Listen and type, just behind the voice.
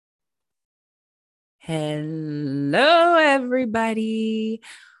Hello, everybody.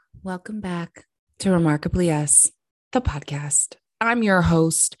 Welcome back to Remarkably Us, the podcast. I'm your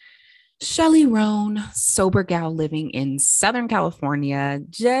host, Shelly Roan, sober gal living in Southern California,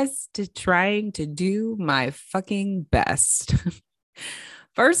 just trying to do my fucking best.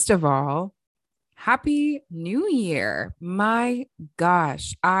 First of all, Happy New Year. My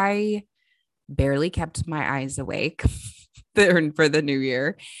gosh, I barely kept my eyes awake for the new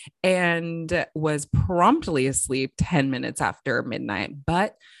year and was promptly asleep 10 minutes after midnight.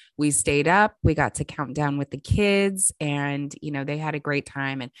 But we stayed up, we got to count down with the kids, and they had a great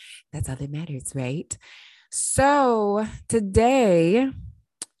time, and that's all that matters, right? So today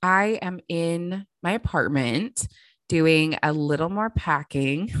I am in my apartment doing a little more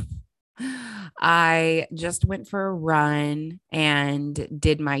packing. I just went for a run and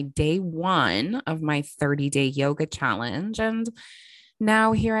did my day one of my 30-day yoga challenge. And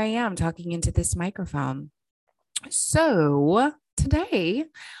now here I am talking into this microphone. So today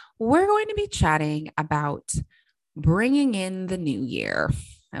we're going to be chatting about bringing in the new year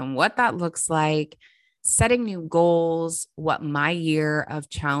and what that looks like, setting new goals, what my year of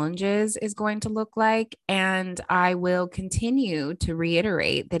challenges is going to look like. And I will continue to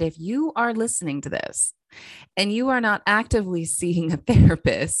reiterate that if you are listening to this and you are not actively seeing a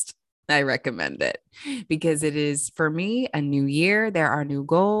therapist, I recommend it because it is, for me, a new year. There are new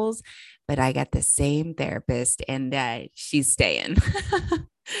goals, but I got the same therapist and she's staying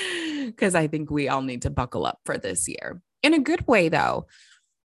because I think we all need to buckle up for this year in a good way, though.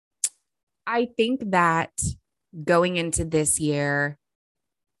 I think that going into this year,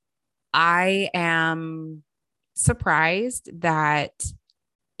 I am surprised that,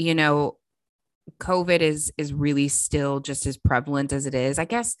 COVID is really still just as prevalent as it is. I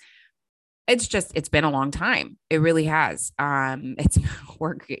guess it's been a long time. It really has. It's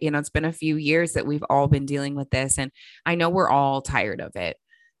work, it's been a few years that we've all been dealing with this, and I know we're all tired of it.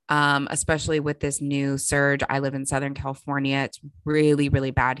 Especially with this new surge. I live in Southern California. It's really,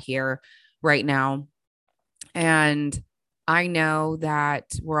 really bad here right now. And I know that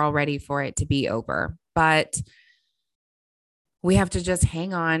we're all ready for it to be over, but we have to just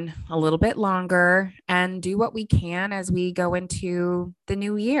hang on a little bit longer and do what we can as we go into the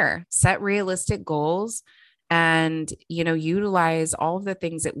new year, set realistic goals and, utilize all of the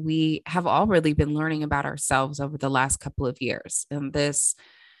things that we have all really been learning about ourselves over the last couple of years. And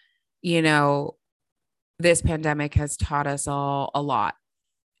you know, this pandemic has taught us all a lot.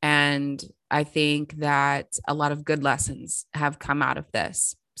 And I think that a lot of good lessons have come out of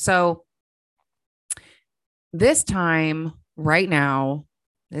this. So this time, right now,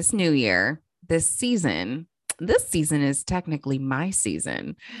 this new year, this season is technically my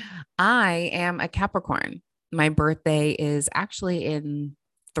season. I am a Capricorn. My birthday is actually in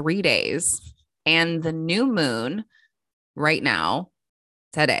 3 days. And the new moon right now,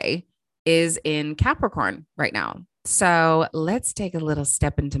 today, is in Capricorn right now. So let's take a little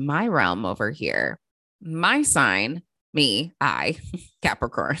step into my realm over here. My sign, I,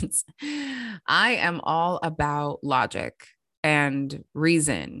 Capricorns, I am all about logic and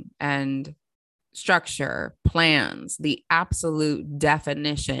reason and structure, plans, the absolute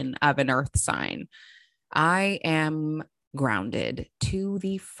definition of an earth sign. I am grounded to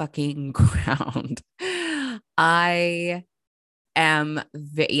the fucking ground. I am,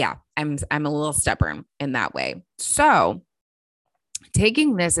 I'm a little stubborn in that way. So,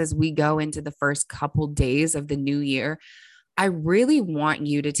 taking this as we go into the first couple days of the new year, I really want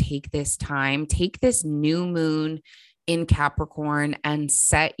you to take this time, take this new moon in Capricorn and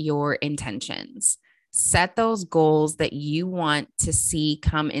set your intentions. Set those goals that you want to see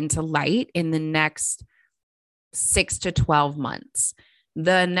come into light in the next 6 to 12 months.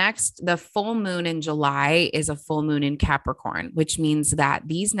 The full moon in July is a full moon in Capricorn, which means that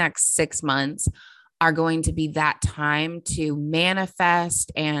these next 6 months are going to be that time to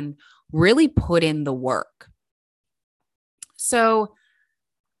manifest and really put in the work. So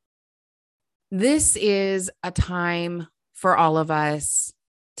this is a time for all of us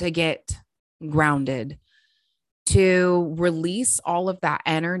to get grounded, to release all of that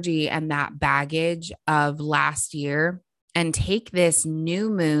energy and that baggage of last year and take this new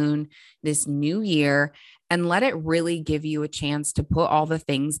moon, this new year, and let it really give you a chance to put all the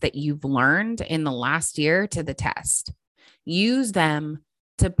things that you've learned in the last year to the test. Use them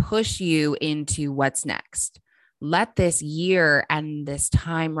to push you into what's next. Let this year and this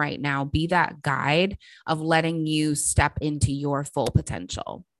time right now be that guide of letting you step into your full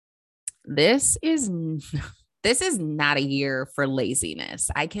potential. This is not a year for laziness.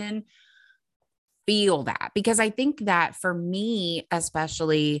 I can feel that, because I think that for me,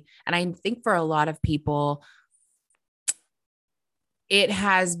 especially, and I think for a lot of people, it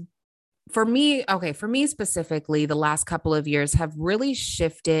has, for me specifically, the last couple of years have really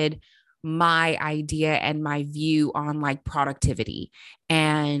shifted my idea and my view on like productivity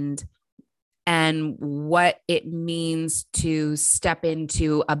and what it means to step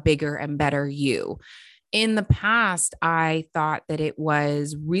into a bigger and better you. In the past, I thought that it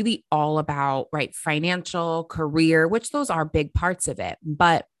was really all about, right, financial, career, which those are big parts of it.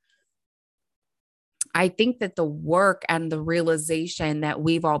 But I think that the work and the realization that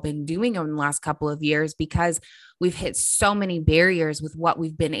we've all been doing over the last couple of years, because we've hit so many barriers with what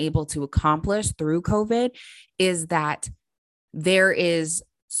we've been able to accomplish through COVID, is that there is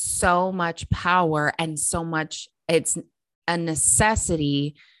so much power and so much, it's a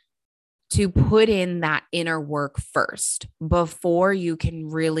necessity to put in that inner work first before you can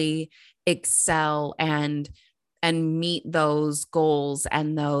really excel and meet those goals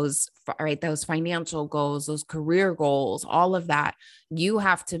and those, right, those financial goals, those career goals, all of that. You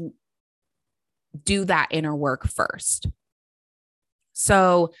have to do that inner work first.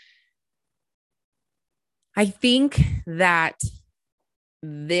 So I think that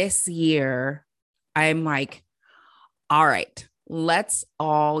this year I'm like, all right, let's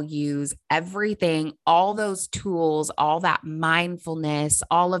all use everything, all those tools, all that mindfulness,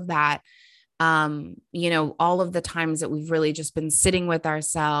 all of that, all of the times that we've really just been sitting with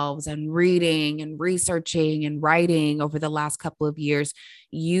ourselves and reading and researching and writing over the last couple of years,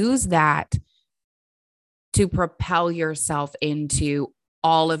 use that to propel yourself into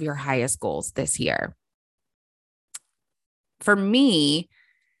all of your highest goals this year. For me,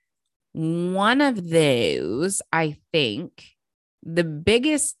 one of those, I think the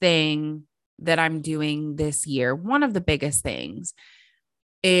biggest thing that I'm doing this year, one of the biggest things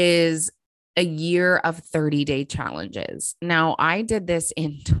is a year of 30-day challenges. Now, I did this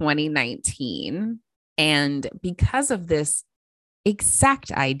in 2019, and because of this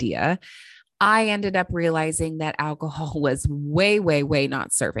exact idea, I ended up realizing that alcohol was way, way, way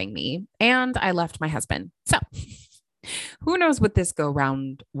not serving me, and I left my husband. So who knows what this go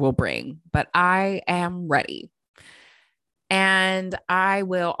round will bring, but I am ready. And I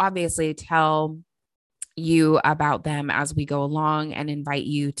will obviously tell you about them as we go along and invite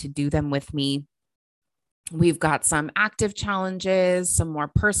you to do them with me. We've got some active challenges, some more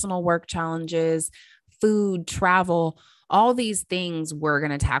personal work challenges, food, travel, all these things we're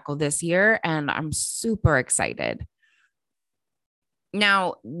going to tackle this year. And I'm super excited.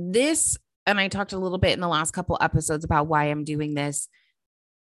 Now, this, and I talked a little bit in the last couple episodes about why I'm doing this.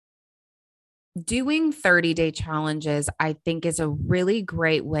 Doing 30-day challenges, I think, is a really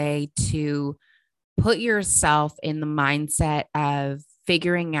great way to put yourself in the mindset of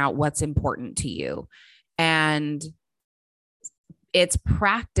figuring out what's important to you. And it's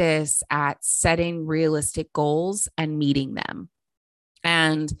practice at setting realistic goals and meeting them.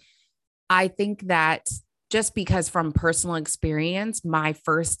 And I think that just because from personal experience, my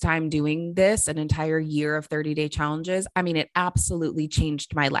first time doing this, an entire year of 30-day challenges, I mean, it absolutely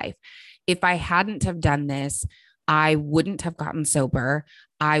changed my life. If I hadn't have done this, I wouldn't have gotten sober.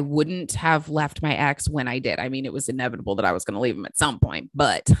 I wouldn't have left my ex when I did. I mean, it was inevitable that I was going to leave him at some point,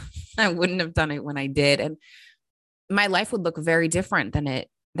 but I wouldn't have done it when I did. And my life would look very different than it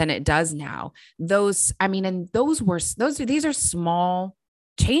does now. These are small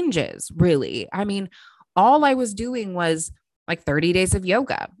changes, really. I mean, all I was doing was like 30 days of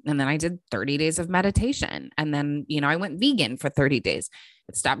yoga. And then I did 30 days of meditation. And then, I went vegan for 30 days,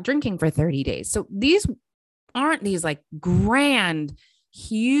 stopped drinking for 30 days. So these aren't these like grand,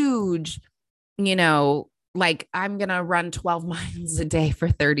 huge, like I'm going to run 12 miles a day for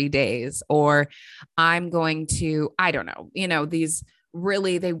 30 days, or I'm going to, I don't know, these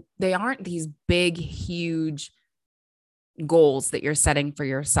really, they aren't these big, huge goals that you're setting for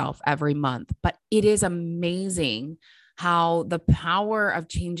yourself every month, but it is amazing how the power of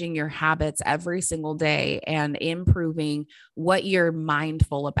changing your habits every single day and improving what you're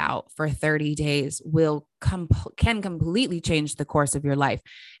mindful about for 30 days can completely change the course of your life.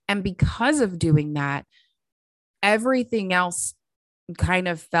 And because of doing that, everything else kind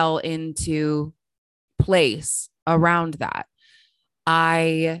of fell into place around that.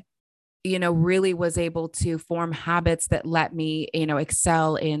 I really was able to form habits that let me,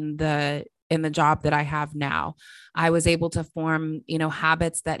 excel in the job that I have now. I was able to form,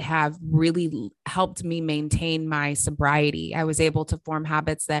 habits that have really helped me maintain my sobriety. I was able to form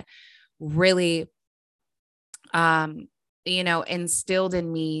habits that really, instilled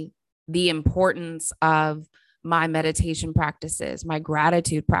in me the importance of my meditation practices, my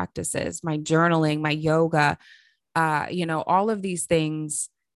gratitude practices, my journaling, my yoga, all of these things.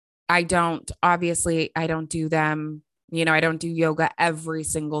 I don't do them. I don't do yoga every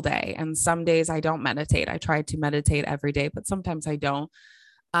single day. And some days I don't meditate. I try to meditate every day, but sometimes I don't.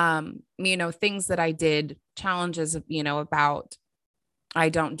 Things that I did, challenges, about I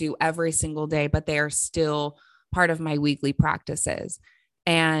don't do every single day, but they are still part of my weekly practices.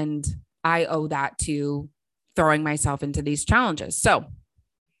 And I owe that to throwing myself into these challenges. So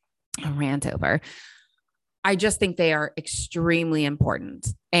a rant over. I just think they are extremely important,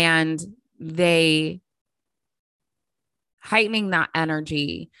 and they heightening that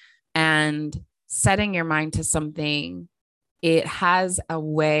energy and setting your mind to something. It has a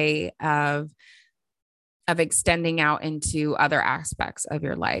way of extending out into other aspects of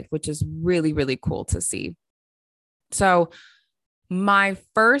your life, which is really, really cool to see. So my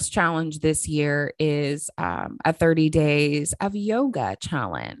first challenge this year is a 30 days of yoga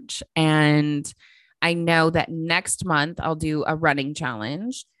challenge. And I know that next month I'll do a running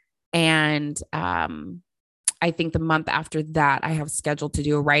challenge. And I think the month after that, I have scheduled to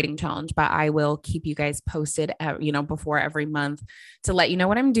do a writing challenge, but I will keep you guys posted, before every month to let you know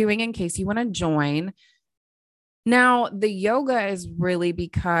what I'm doing in case you want to join. Now, the yoga is really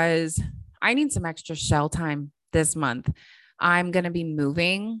because I need some extra shell time this month. I'm going to be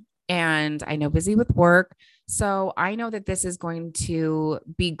moving and I know busy with work. So I know that this is going to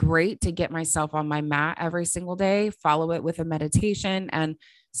be great to get myself on my mat every single day, follow it with a meditation, and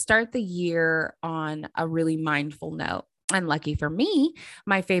start the year on a really mindful note. And lucky for me,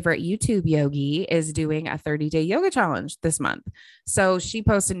 my favorite YouTube yogi is doing a 30-day yoga challenge this month. So she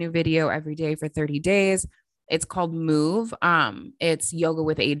posts a new video every day for 30 days. It's called Move. It's Yoga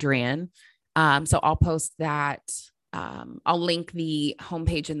with Adriene. So I'll post that. I'll link the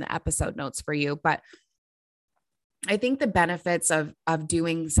homepage in the episode notes for you. But I think the benefits of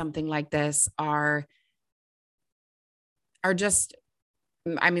doing something like this are just,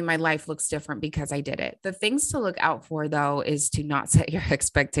 my life looks different because I did it. The things to look out for, though, is to not set your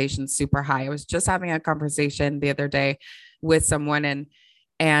expectations super high. I was just having a conversation the other day with someone,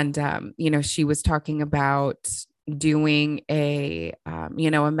 and she was talking about doing a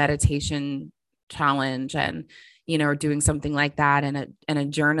meditation challenge and, or doing something like that and a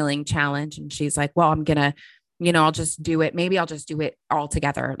journaling challenge. And she's like, well, I'm going to, I'll just do it. Maybe I'll just do it all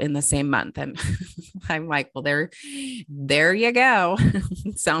together in the same month. And I'm like, well, there you go.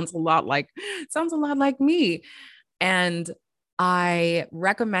 Sounds a lot like me. And I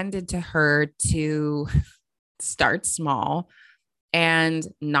recommended to her to start small and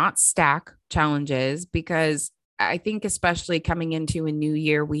not stack challenges, because I think especially coming into a new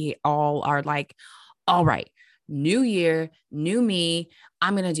year, we all are like, all right, new year, new me.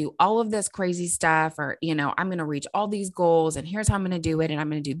 I'm going to do all of this crazy stuff, or, I'm going to reach all these goals, and here's how I'm going to do it. And I'm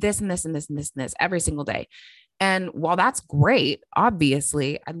going to do this and this and this and this and this every single day. And while that's great,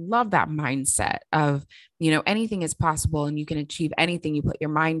 obviously, I love that mindset of, anything is possible and you can achieve anything you put your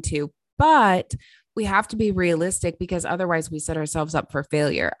mind to. But we have to be realistic, because otherwise we set ourselves up for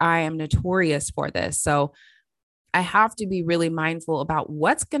failure. I am notorious for this. So I have to be really mindful about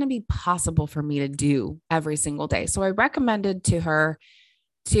what's going to be possible for me to do every single day. So I recommended to her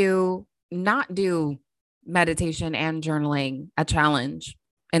to not do meditation and journaling a challenge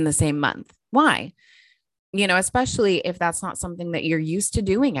in the same month. Why? Especially if that's not something that you're used to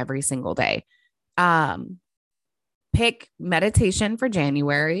doing every single day. Pick meditation for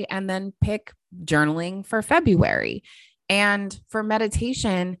January and then pick journaling for February. And for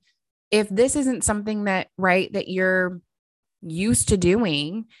meditation, if this isn't something that you're used to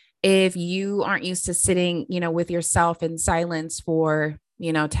doing, if you aren't used to sitting, with yourself in silence for,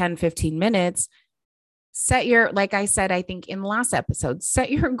 10, 15 minutes, like I said, I think in the last episode,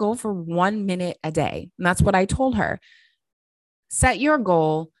 set your goal for 1 minute a day. And that's what I told her. Set your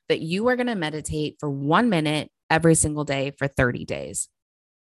goal that you are going to meditate for 1 minute every single day for 30 days.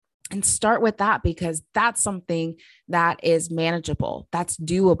 And start with that, because that's something that is manageable, that's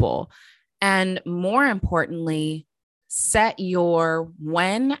doable. And more importantly, set your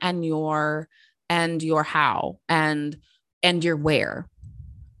when and your how and your where.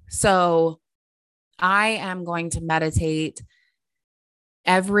 So I am going to meditate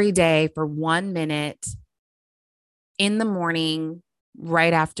every day for 1 minute in the morning,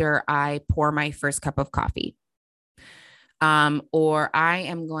 right after I pour my first cup of coffee. Or I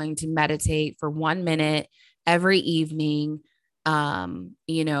am going to meditate for 1 minute every evening, right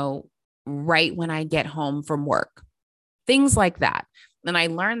when I get home from work, things like that. And I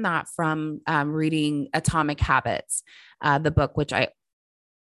learned that from reading Atomic Habits, the book, which I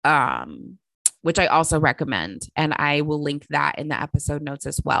which I also recommend. And I will link that in the episode notes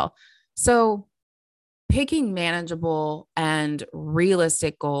as well. So picking manageable and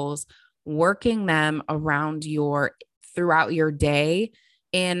realistic goals, working them around throughout your day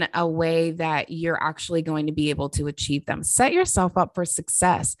in a way that you're actually going to be able to achieve them. Set yourself up for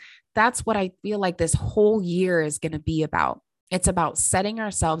success. That's what I feel like this whole year is going to be about. It's about setting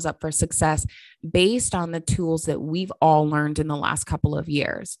ourselves up for success based on the tools that we've all learned in the last couple of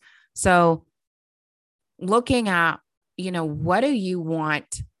years. So looking at, what do you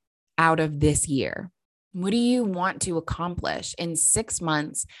want out of this year? What do you want to accomplish in 6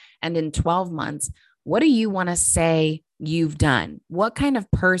 months and in 12 months? What do you want to say you've done? What kind of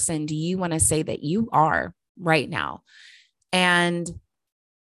person do you want to say that you are right now? And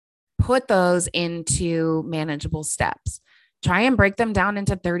put those into manageable steps. Try and break them down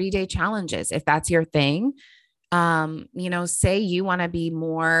into 30-day challenges if that's your thing. Say you want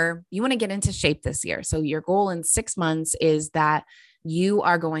to get into shape this year. So your goal in 6 months is that you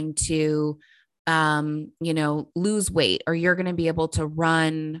are going to, lose weight, or you're going to be able to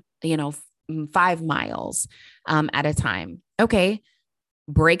run, 5 miles at a time. Okay.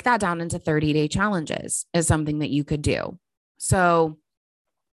 Break that down into 30-day challenges is something that you could do. So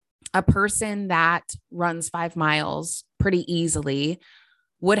a person that runs 5 miles pretty easily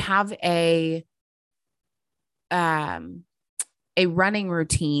would have a running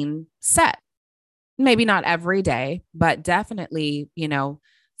routine set. Maybe not every day, but definitely, 4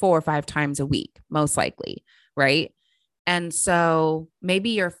 or 5 times a week, most likely. Right. And so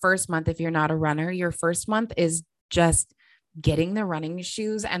maybe your first month, if you're not a runner, your first month is just getting the running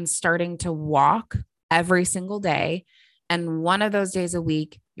shoes and starting to walk every single day. And one of those days a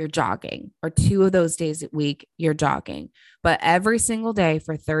week, you're jogging, or 2 of those days a week, you're jogging. But every single day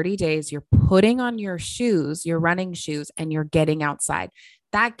for 30 days, you're putting on your shoes, your running shoes, and you're getting outside.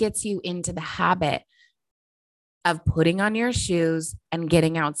 That gets you into the habit of putting on your shoes and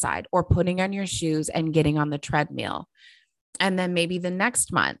getting outside, or putting on your shoes and getting on the treadmill. And then maybe the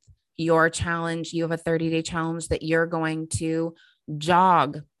next month, your challenge, you have a 30-day challenge that you're going to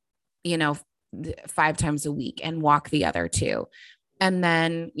jog, 5 times a week and walk the other 2. And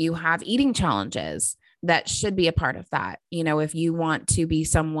then you have eating challenges that should be a part of that. If you want to be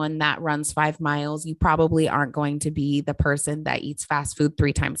someone that runs 5 miles, you probably aren't going to be the person that eats fast food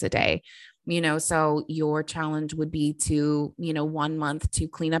 3 times a day. So your challenge would be to, 1 month to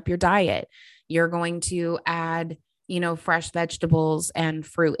clean up your diet. You're going to add, fresh vegetables and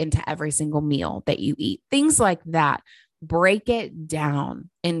fruit into every single meal that you eat, things like that. Break it down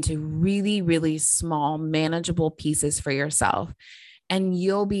into really, really small, manageable pieces for yourself. And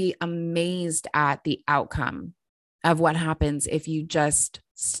you'll be amazed at the outcome of what happens if you just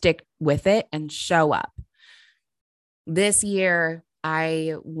stick with it and show up. This year,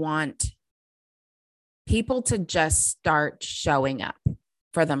 I want people to just start showing up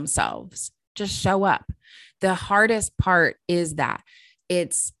for themselves. Just show up. The hardest part is that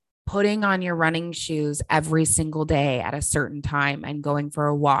it's putting on your running shoes every single day at a certain time and going for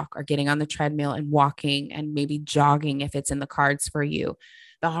a walk, or getting on the treadmill and walking, and maybe jogging if it's in the cards for you.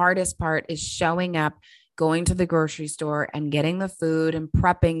 The hardest part is showing up, going to the grocery store and getting the food and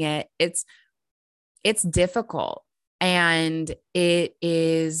prepping it. It's difficult. And it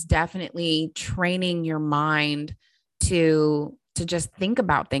is definitely training your mind to just think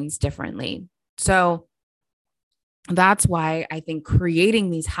about things differently. So that's why I think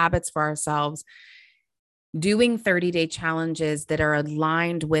creating these habits for ourselves, doing 30-day challenges that are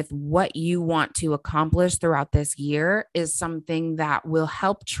aligned with what you want to accomplish throughout this year, is something that will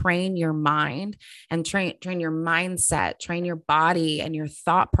help train your mind and train your mindset, train your body and your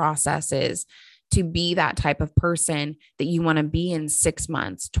thought processes to be that type of person that you want to be in 6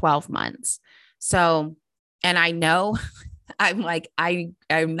 months, 12 months. So, and I know I'm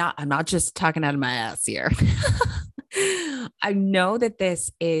not just talking out of my ass here. I know that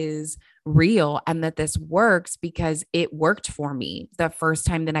this is real and that this works because it worked for me the first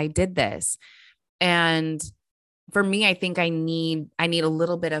time that I did this. And for me, I think I need a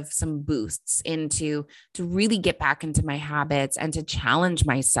little bit of some boosts to really get back into my habits and to challenge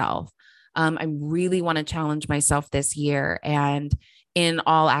myself. I really want to challenge myself this year, and in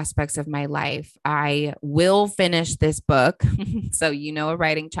all aspects of my life. I will finish this book. So, a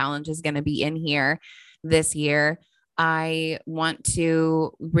writing challenge is going to be in here this year. I want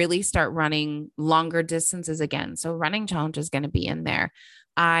to really start running longer distances again. So running challenge is going to be in there.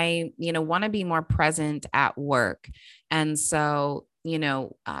 I, want to be more present at work. And so,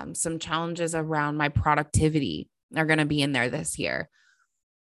 some challenges around my productivity are going to be in there this year.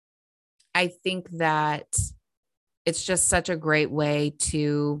 I think that it's just such a great way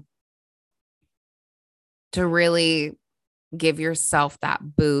to to really give yourself that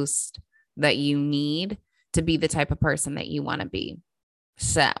boost that you need to be the type of person that you want to be.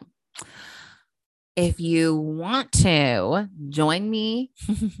 So, if you want to join me,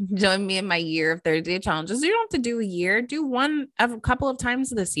 join me in my year of 30-day challenges. You don't have to do a year, do one a couple of times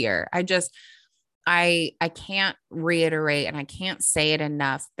this year. I can't reiterate and I can't say it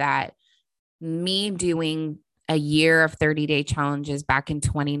enough that me doing a year of 30-day challenges back in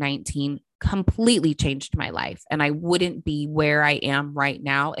 2019 completely changed my life. And I wouldn't be where I am right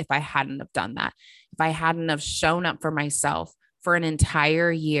now if I hadn't have done that. If I hadn't have shown up for myself for an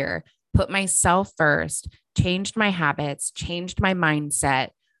entire year, put myself first, changed my habits, changed my mindset,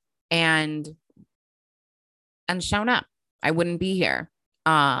 and shown up, I wouldn't be here.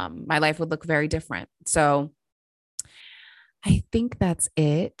 My life would look very different. So I think that's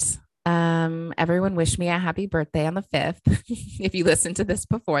it. Everyone wish me a happy birthday on the 5th. If you listen to this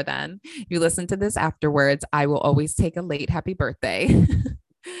before then, if you listen to this afterwards, I will always take a late happy birthday.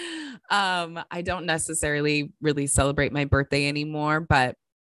 I don't necessarily really celebrate my birthday anymore, but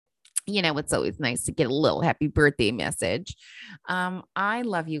it's always nice to get a little happy birthday message. I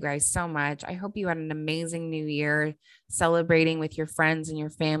love you guys so much. I hope you had an amazing new year celebrating with your friends and your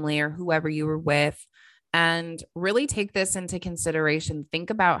family or whoever you were with. And really take this into consideration. Think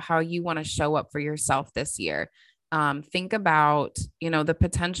about how you want to show up for yourself this year. Think about, the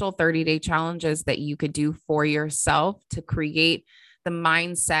potential 30-day challenges that you could do for yourself to create the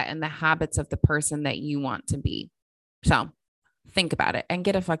mindset and the habits of the person that you want to be. So think about it and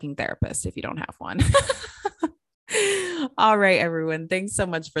get a fucking therapist if you don't have one. All right, everyone. Thanks so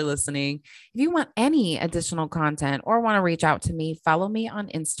much for listening. If you want any additional content or want to reach out to me, follow me on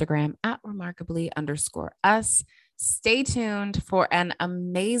Instagram at remarkably_us. Stay tuned for an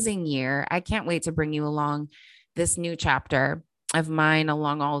amazing year. I can't wait to bring you along this new chapter of mine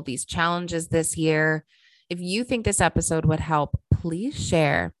along all of these challenges this year. If you think this episode would help, please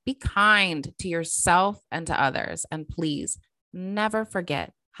share. Be kind to yourself and to others. And please never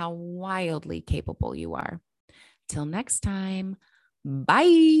forget how wildly capable you are. Till next time,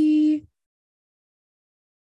 bye.